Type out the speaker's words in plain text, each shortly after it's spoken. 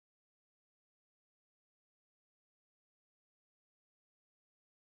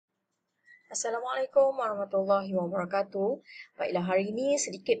Assalamualaikum warahmatullahi wabarakatuh. Baiklah, hari ini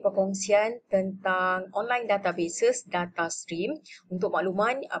sedikit perkongsian tentang online databases Datasream. Untuk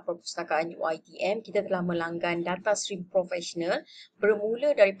makluman, perpustakaan UiTM, kita telah melanggan Datasream Professional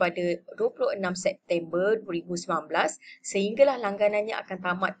bermula daripada 26 September 2019 sehinggalah langganannya akan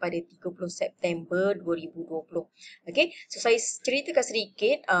tamat pada 30 September 2020. Okey, so saya ceritakan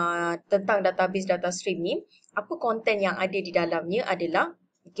sedikit tentang database Datasream ni. Apa konten yang ada di dalamnya adalah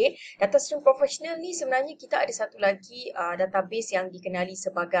Datasream Professional ni sebenarnya kita ada satu lagi database yang dikenali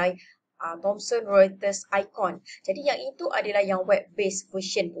sebagai Thomson Reuters Icon. Jadi yang itu adalah yang web-based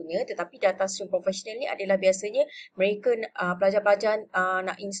version punya, tetapi Datasream Professional ni adalah biasanya mereka pelajar-pelajar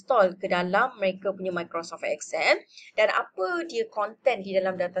nak install ke dalam mereka punya Microsoft Excel. Dan apa dia konten di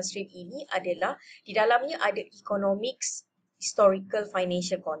dalam Datasream ini adalah di dalamnya ada economics, historical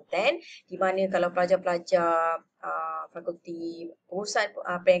financial content, di mana kalau pelajar-pelajar fakulti pengurusan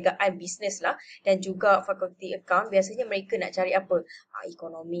perniagaan bisnes lah dan juga fakulti account, biasanya mereka nak cari apa?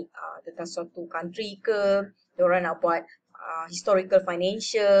 Ekonomi tentang suatu country ke, diorang nak buat historical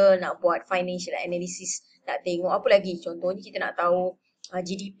financial, nak buat financial analysis, nak tengok apa lagi, contohnya kita nak tahu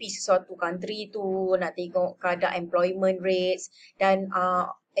GDP sesuatu country tu, nak tengok kadar employment rates dan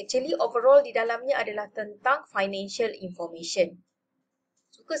actually overall di dalamnya adalah tentang financial information.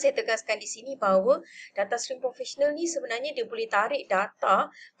 Suka saya tegaskan di sini bahawa Datasream Professional ni sebenarnya dia boleh tarik data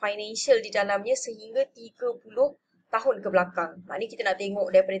financial di dalamnya sehingga 30 tahun ke belakang. Maknanya kita nak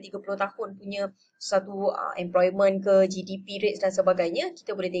tengok daripada 30 tahun punya satu employment ke, GDP rates dan sebagainya,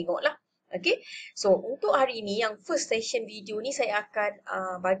 kita boleh tengok lah. Okay, so untuk hari ini yang first session video ni saya akan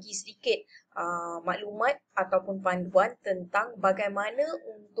bagi sedikit maklumat ataupun panduan tentang bagaimana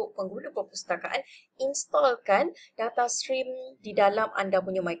untuk pengguna perpustakaan installkan Datasream di dalam anda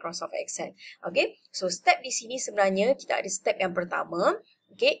punya Microsoft Excel. Okay, so step di sini sebenarnya kita ada step yang pertama.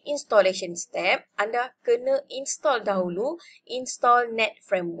 Okay, installation step. Anda kena install dahulu, install Net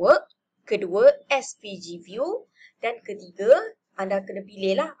Framework. Kedua, SVG View. Dan ketiga, anda kena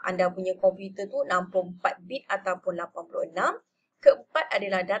pilih lah anda punya komputer tu 64 bit ataupun 86. Keempat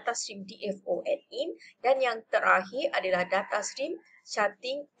adalah Datasream DFO add-in. Dan yang terakhir adalah Datasream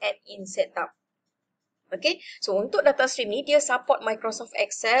Charting add-in setup. Okay, so untuk Datasream ni dia support Microsoft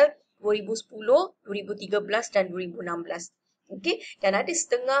Excel 2010, 2013 dan 2016. Okay, dan ada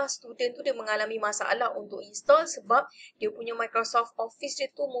setengah student tu dia mengalami masalah untuk install sebab dia punya Microsoft Office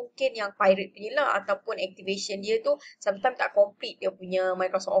dia tu mungkin yang pirate punya lah ataupun activation dia tu sometimes tak complete dia punya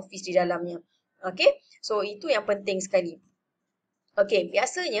Microsoft Office di dalamnya. Okay, so itu yang penting sekali. Okay,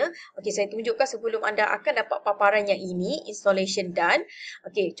 biasanya, saya tunjukkan sebelum anda akan dapat paparan yang ini, installation done.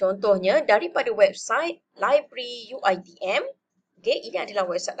 Okay, contohnya daripada website library UiTM. Okay, ini adalah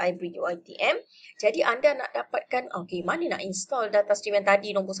website library UiTM. Jadi anda nak dapatkan, mana nak install Datasream yang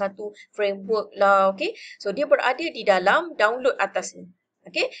tadi nombor 1, framework lah, okay. So dia berada di dalam download atas ni.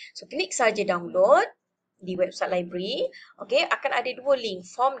 Okay, so klik saja download di website library. Okay, akan ada dua link,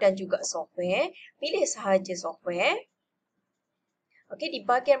 form dan juga software. Pilih sahaja software. Okay, di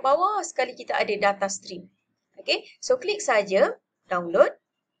bahagian bawah sekali kita ada Datasream. Okay, so klik saja download.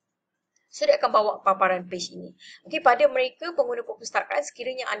 So, dia akan bawa paparan page ini. Okay, pada mereka pengguna perpustakaan,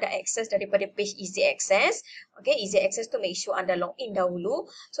 sekiranya anda akses daripada page easy access. Okay, easy access tu make sure anda login dahulu.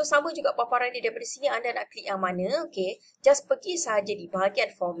 So, sama juga paparan dia daripada sini, anda nak klik yang mana. Okay, just pergi sahaja di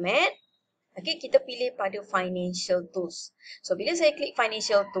bahagian format. Okay, kita pilih pada financial tools. So, bila saya klik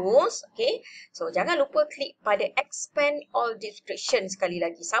financial tools, okay, so jangan lupa klik pada expand all description sekali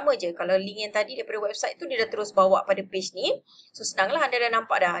lagi. Sama je, kalau link yang tadi daripada website tu, dia dah terus bawa pada page ni. So, senanglah anda dah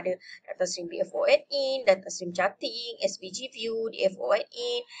nampak dah ada Datasream DFO add-in, Datasream Charting, SVG View, DFO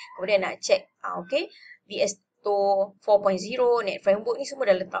add-in. Kemudian nak check, okay, VS4.0, Net Framework ni semua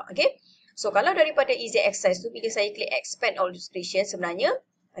dah letak, okay. So, kalau daripada easy access tu, bila saya klik expand all description, sebenarnya,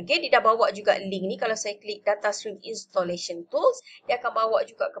 okay, dia dah bawa juga link ni. Kalau saya klik Datasream Installation Tools, dia akan bawa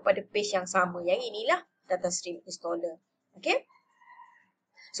juga kepada page yang sama. Yang inilah Datasream Installer. Okay.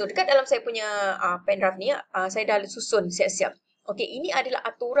 So, dekat dalam saya punya pen drive ni, saya dah susun siap-siap. Okay, ini adalah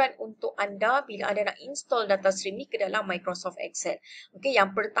aturan untuk anda bila anda nak install Datasream ni ke dalam Microsoft Excel. Okay,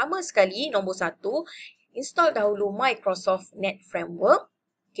 yang pertama sekali, nombor 1, install dahulu Microsoft Net Framework.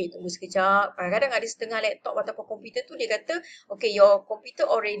 Okay, tunggu sekejap. Kadang-kadang ada setengah laptop ataupun komputer tu dia kata, okay, your computer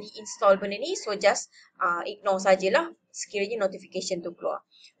already install benda ni, so just ignore sajalah sekiranya notification tu keluar.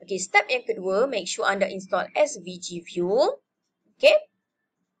 Okay, step yang kedua, make sure anda install SVG View. Okay.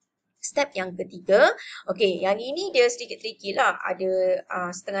 Step yang ketiga, okay, yang ini dia sedikit tricky lah. Ada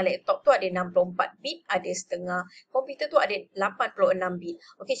setengah laptop tu ada 64 bit, ada setengah komputer tu ada 86 bit.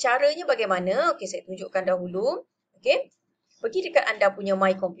 Okay, caranya bagaimana? Okay, saya tunjukkan dahulu. Okay. Pergi dekat anda punya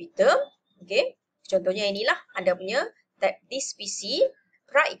My Computer. Okey. Contohnya inilah anda punya tab this PC,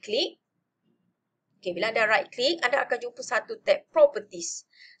 right click. Okey, bila anda right click, anda akan jumpa satu tab properties.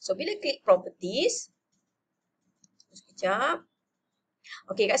 So bila klik properties, sekejap.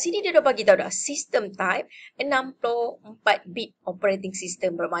 Okey, kat sini dia dah bagi tahu dah system type 64 bit operating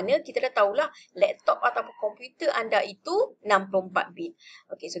system. Bermakna kita dah tahulah laptop ataupun komputer anda itu 64 bit.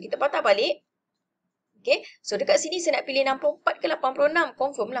 Okey, so kita patah balik. Okey, so dekat sini saya nak pilih 64 ke 86.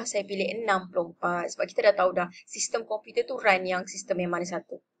 Confirm lah saya pilih 64. Sebab kita dah tahu dah sistem komputer tu run yang sistem yang mana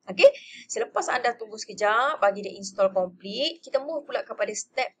satu. Okey, selepas anda tunggu sekejap bagi dia install complete, kita move pula kepada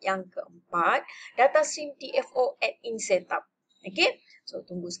step yang keempat, Datasream TFO add-in setup. Okey, so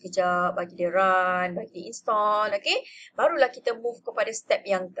tunggu sekejap bagi dia run, bagi dia install. Okey, barulah kita move kepada step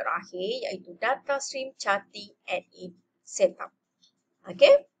yang terakhir iaitu Datasream charting add-in setup.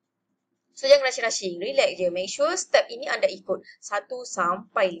 Okey. So, jangan rushing-rushing. Relax je. Make sure step ini anda ikut 1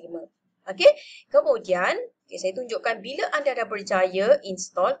 sampai 5. Okey. Kemudian, saya tunjukkan bila anda dah berjaya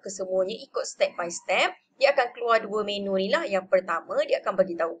install kesemuanya ikut step by step, dia akan keluar dua menu ni lah. Yang pertama, dia akan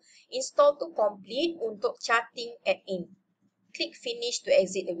bagi tahu install to complete untuk charting add-in. Klik finish to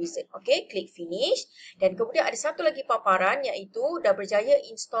exit the wizard. Okey, klik finish. Dan kemudian ada satu lagi paparan iaitu dah berjaya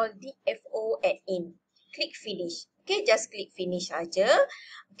install DFO add-in. Klik finish. Okey, just klik finish saja.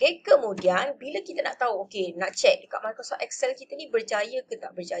 Okey, kemudian bila kita nak tahu, okey, nak check dekat Microsoft Excel kita ni berjaya ke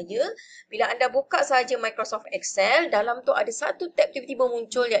tak berjaya, bila anda buka saja Microsoft Excel, dalam tu ada satu tab tiba-tiba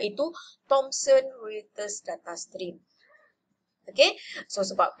muncul iaitu Thomson Reuters Datasream. Okey, so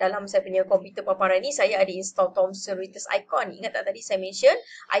sebab dalam saya punya komputer paparan ni saya ada install Thomson Reuters Icon. Ingat tak tadi saya mention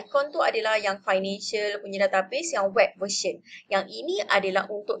Icon tu adalah yang financial punya database yang web version. Yang ini adalah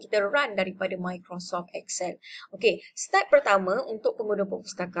untuk kita run daripada Microsoft Excel. Okey, step pertama untuk pengguna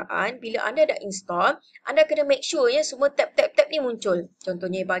perpustakaan, bila anda dah install, anda kena make sure ya semua tab-tab ni muncul.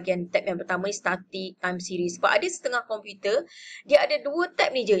 Contohnya bahagian tab yang pertama ni static, time series. Sebab ada setengah komputer dia ada dua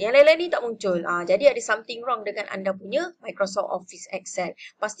tab ni je, yang lain-lain ni tak muncul. Jadi ada something wrong dengan anda punya Microsoft Office Excel.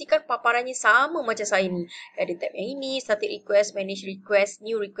 Pastikan paparannya sama macam saya ni. Ada tab yang ini, static request, manage request,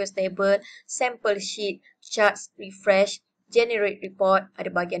 new request table, sample sheet, charts, refresh, generate report, ada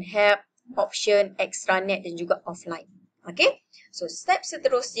bahagian help, option, extranet dan juga offline. Okay, so step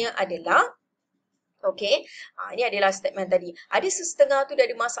seterusnya adalah okey, ini adalah step yang tadi. Ada setengah tu dah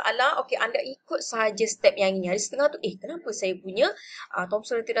ada masalah. Okey, anda ikut sahaja step yang ini. Ada setengah tu, kenapa saya punya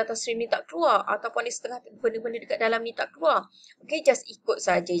Thomson Reuters Datasream ni tak keluar? Ataupun ada setengah benda-benda dekat dalam ni tak keluar. Okey, just ikut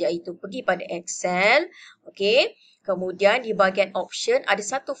sahaja iaitu pergi pada Excel. Okey, kemudian di bahagian option ada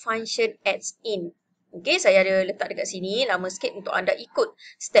satu function adds in. Okey, saya ada letak dekat sini lama sikit untuk anda ikut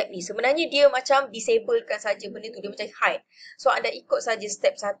step ni. Sebenarnya dia macam disablekan saja benda tu, dia macam hide. So anda ikut saja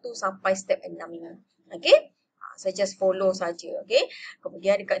step 1 sampai step 6 ini. Okey, saya just follow saja. Okey,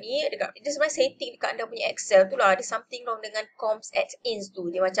 kemudian dekat ni, dia sebenarnya setting dekat anda punya Excel tu lah, ada something wrong dengan comms add-ins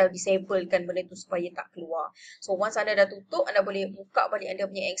tu. Dia macam disablekan benda tu supaya tak keluar. So once anda dah tutup, anda boleh buka balik anda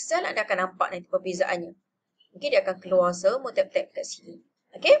punya Excel, anda akan nampak nanti perbezaannya. Okey, dia akan keluar semua tab-tab dekat sini.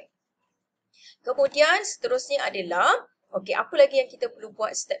 Okey. Kemudian seterusnya adalah, okey, apa lagi yang kita perlu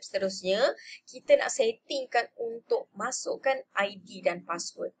buat step seterusnya? Kita nak settingkan untuk masukkan ID dan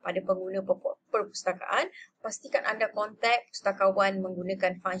password pada pengguna perpustakaan. Pastikan anda kontak pustakawan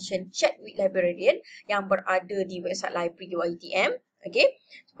menggunakan function chat with librarian yang berada di website library YTM. Okey,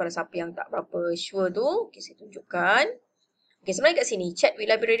 kalau siapa yang tak berapa sure tu, okey, saya tunjukkan. Okay, sebenarnya kat sini, chat with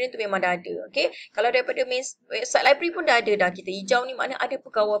librarian tu memang dah ada. Okay, kalau daripada main website library pun dah ada dah. Kita hijau ni maknanya ada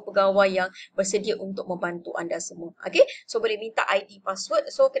pegawai-pegawai yang bersedia untuk membantu anda semua. Okay, so boleh minta ID password.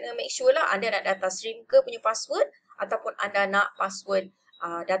 So, kena make sure lah anda nak Datasream ke punya password ataupun anda nak password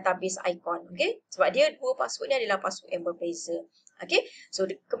database icon. Okay, sebab dia dua password ni adalah password yang berbeza. Okay, so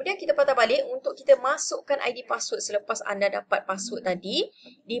kemudian kita patah balik untuk kita masukkan ID password selepas anda dapat password tadi.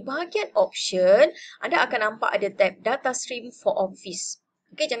 Di bahagian option, anda akan nampak ada tab Datasream for Office.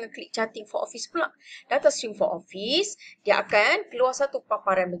 Okay, jangan klik charting for Office pula. Datasream for Office, dia akan keluar satu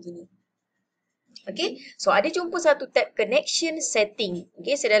paparan begini. Okay, so ada jumpa satu tab connection setting.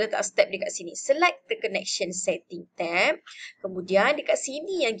 Okay, saya dah letak step dekat sini. Select the connection setting tab. Kemudian dekat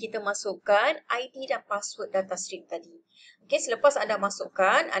sini yang kita masukkan ID dan password Datasream tadi. Okay, selepas anda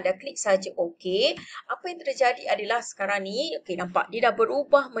masukkan, anda klik saja OK. Apa yang terjadi adalah sekarang ni, okay, nampak dia dah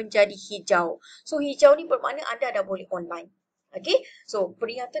berubah menjadi hijau. So hijau ni bermakna anda dah boleh online. Okey, so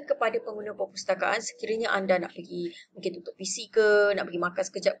peringatan kepada pengguna perpustakaan sekiranya anda nak pergi mungkin tutup PC ke, nak pergi makan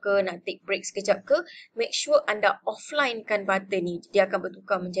sekejap ke, nak take break sekejap ke, make sure anda offline kan button ni. Dia akan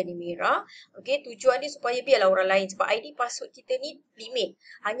bertukar menjadi merah. Okey, tujuan dia supaya biarlah orang lain sebab ID password kita ni limit.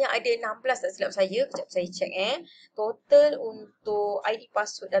 Hanya ada 16 tak silap saya. Kejap saya check Total untuk ID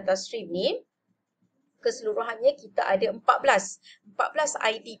password Datasream ni keseluruhannya kita ada 14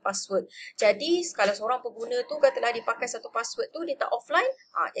 ID password. Jadi kalau seorang pengguna tu katalah dia pakai satu password tu dia tak offline,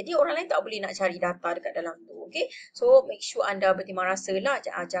 jadi orang lain tak boleh nak cari data dekat dalam tu. Okey. So make sure anda bertimbang rasalah,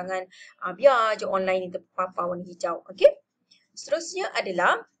 jangan biar je online ni terpapar warna hijau. Okey. Seterusnya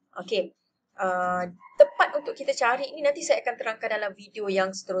adalah tepat untuk kita cari ni nanti saya akan terangkan dalam video yang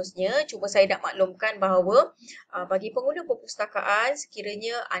seterusnya. Cuma saya nak maklumkan bahawa bagi pengguna perpustakaan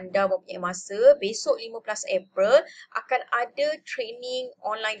sekiranya anda mempunyai masa, besok 15 April akan ada training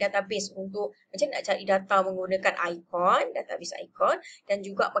online database untuk macam nak cari data menggunakan database icon dan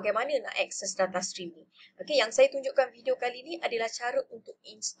juga bagaimana nak akses Datasream ni. Okey, yang saya tunjukkan video kali ni adalah cara untuk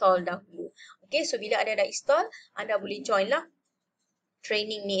install dahulu. Okey, so bila anda dah install, anda boleh join lah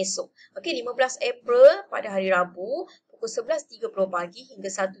training ni esok. Okey, 15 April pada hari Rabu pukul 11.30 pagi hingga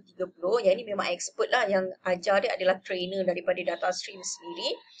 1.30. Yang ini memang expert lah, yang ajar dia adalah trainer daripada Datasream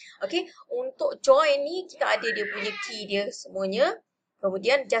sendiri. Okey, untuk join ni kita ada dia punya key dia semuanya.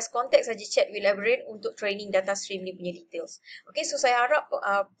 Kemudian just contact saja chat with librarian untuk training Datasream ni punya details. Okey, so saya harap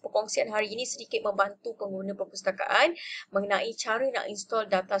perkongsian hari ini sedikit membantu pengguna perpustakaan mengenai cara nak install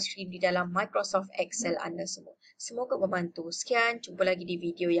Datasream di dalam Microsoft Excel anda semua. Semoga membantu. Sekian, jumpa lagi di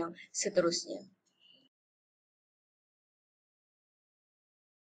video yang seterusnya.